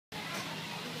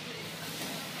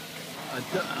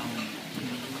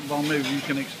well, maybe we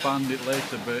can expand it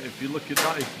later, but if you look at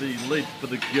that, is the lid for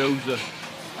the gyoza.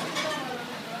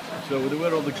 So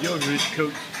where all the gyoza is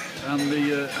cooked, and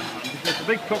because the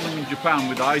big problem in Japan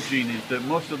with hygiene is that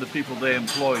most of the people they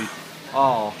employ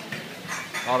are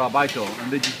arbeito,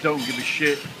 and they just don't give a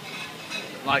shit.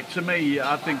 Like, to me,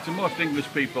 I think to most English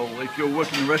people, if you're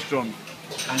working in a restaurant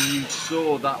and you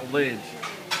saw that lid,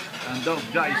 and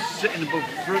that is sitting above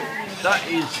fruit, that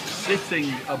is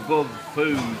sitting above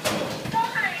food.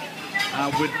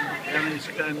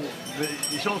 And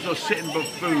it's also sitting above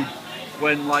food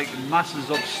when like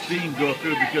masses of steam go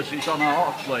through, because it's on a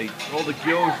hot plate. All the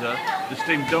gyoza, the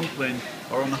steamed dumpling,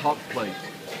 are on a hot plate.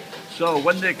 So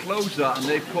when they close that and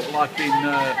they put like in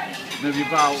maybe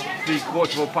about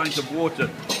 3/4 of a pint of water,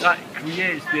 that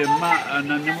creates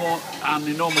an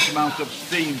enormous amount of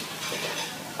steam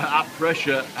at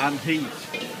pressure and heat.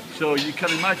 So you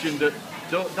can imagine that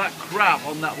that crap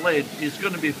on that lid is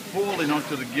going to be falling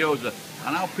onto the gyoza,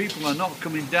 and how people are not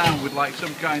coming down with like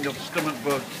some kind of stomach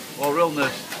bug or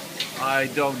illness, I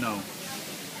don't know.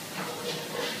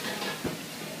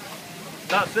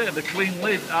 That's it, the clean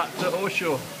lid at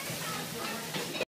oSho.